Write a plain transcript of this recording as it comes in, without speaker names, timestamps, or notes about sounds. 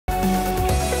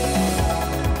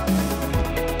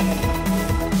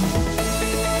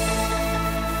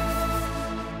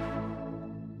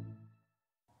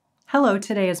Hello,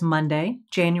 today is Monday,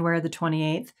 January the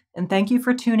 28th, and thank you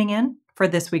for tuning in for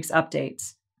this week's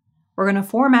updates. We're going to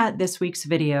format this week's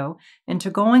video into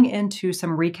going into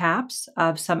some recaps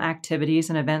of some activities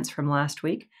and events from last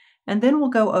week, and then we'll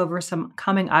go over some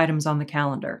coming items on the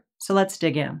calendar. So let's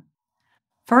dig in.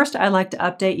 First, I'd like to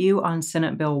update you on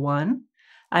Senate Bill 1.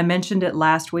 I mentioned it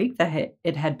last week that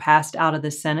it had passed out of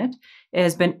the Senate. It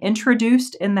has been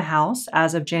introduced in the House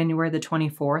as of January the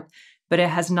 24th, but it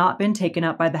has not been taken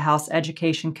up by the House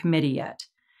Education Committee yet.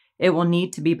 It will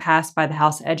need to be passed by the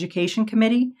House Education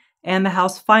Committee and the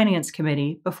House Finance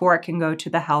Committee before it can go to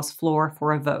the House floor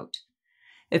for a vote.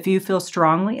 If you feel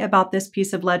strongly about this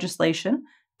piece of legislation,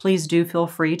 please do feel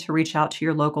free to reach out to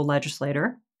your local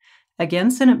legislator.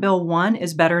 Again, Senate Bill 1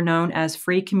 is better known as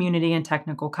free community and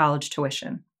technical college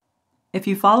tuition. If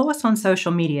you follow us on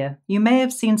social media, you may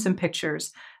have seen some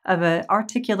pictures of an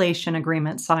articulation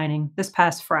agreement signing this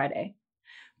past Friday.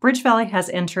 BridgeValley has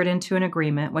entered into an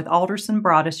agreement with Alderson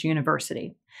Broaddus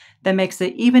University that makes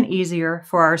it even easier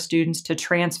for our students to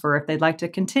transfer if they'd like to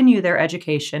continue their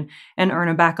education and earn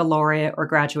a baccalaureate or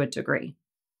graduate degree.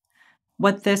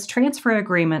 What this transfer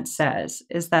agreement says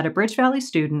is that a BridgeValley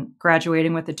student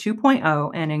graduating with a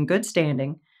 2.0 and in good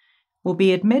standing will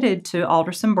be admitted to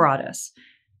Alderson Broaddus.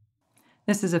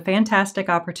 This is a fantastic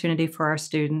opportunity for our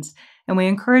students, and we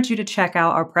encourage you to check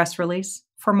out our press release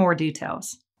for more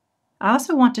details. I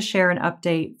also want to share an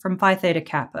update from Phi Theta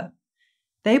Kappa.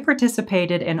 They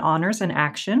participated in Honors in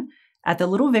Action at the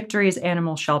Little Victories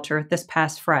Animal Shelter this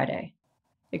past Friday.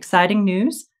 Exciting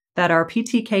news that our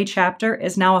PTK chapter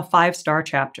is now a 5-star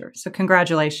chapter, so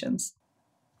congratulations.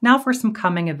 Now for some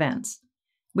coming events.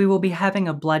 We will be having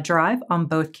a blood drive on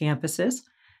both campuses.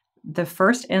 The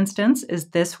first instance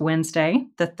is this Wednesday,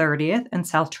 the 30th, in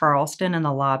South Charleston in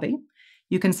the lobby.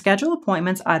 You can schedule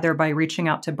appointments either by reaching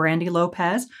out to Brandy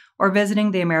Lopez or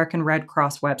visiting the American Red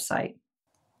Cross website.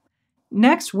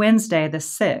 Next Wednesday, the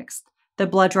 6th, the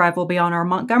blood drive will be on our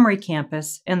Montgomery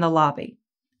campus in the lobby.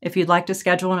 If you'd like to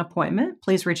schedule an appointment,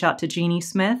 please reach out to Jeannie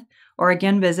Smith or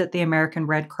again visit the American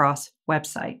Red Cross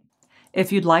website.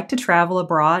 If you'd like to travel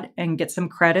abroad and get some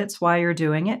credits while you're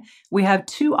doing it, we have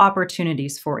 2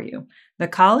 opportunities for you. The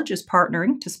college is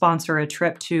partnering to sponsor a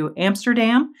trip to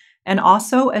Amsterdam and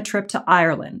also a trip to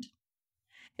Ireland.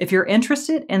 If you're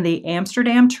interested in the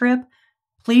Amsterdam trip,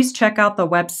 please check out the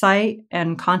website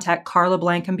and contact Carla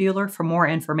Blankenbuehler for more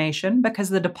information because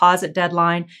the deposit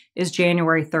deadline is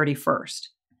January 31st.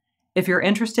 If you're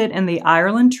interested in the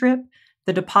Ireland trip,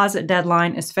 the deposit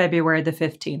deadline is February the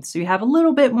 15th, so you have a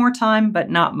little bit more time, but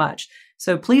not much.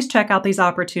 So please check out these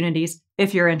opportunities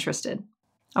if you're interested.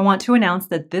 I want to announce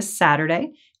that this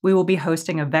Saturday, we will be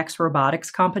hosting a VEX robotics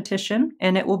competition,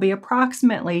 and it will be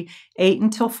approximately 8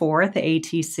 until 4 at the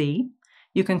ATC.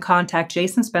 You can contact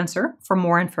Jason Spencer for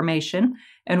more information,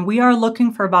 and we are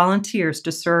looking for volunteers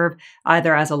to serve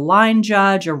either as a line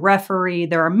judge, a referee.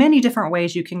 There are many different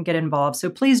ways you can get involved, so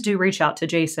please do reach out to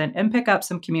Jason and pick up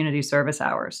some community service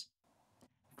hours.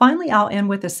 Finally, I'll end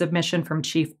with a submission from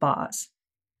Chief Boz.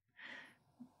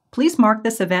 Please mark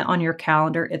this event on your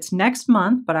calendar. It's next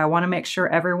month, but I want to make sure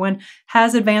everyone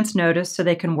has advance notice so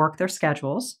they can work their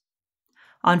schedules.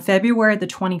 On February the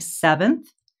 27th,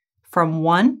 from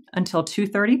 1 until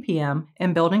 2:30 p.m.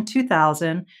 in Building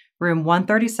 2000, room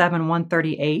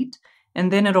 137-138,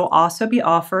 and then it'll also be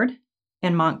offered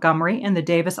in Montgomery in the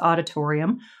Davis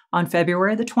Auditorium on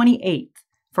February the 28th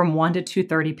from 1 to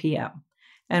 2:30 p.m.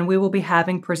 And we will be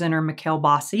having presenter Mikhail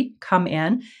Bossi come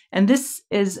in, and this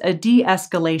is a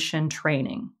de-escalation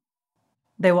training.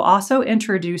 They will also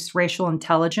introduce racial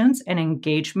intelligence and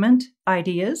engagement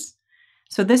ideas.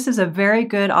 So this is a very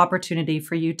good opportunity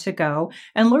for you to go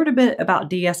and learn a bit about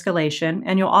de-escalation,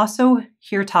 and you'll also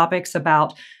hear topics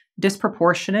about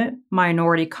disproportionate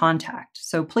minority contact.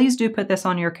 So please do put this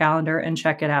on your calendar and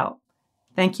check it out.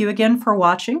 Thank you again for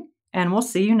watching, and we'll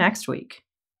see you next week.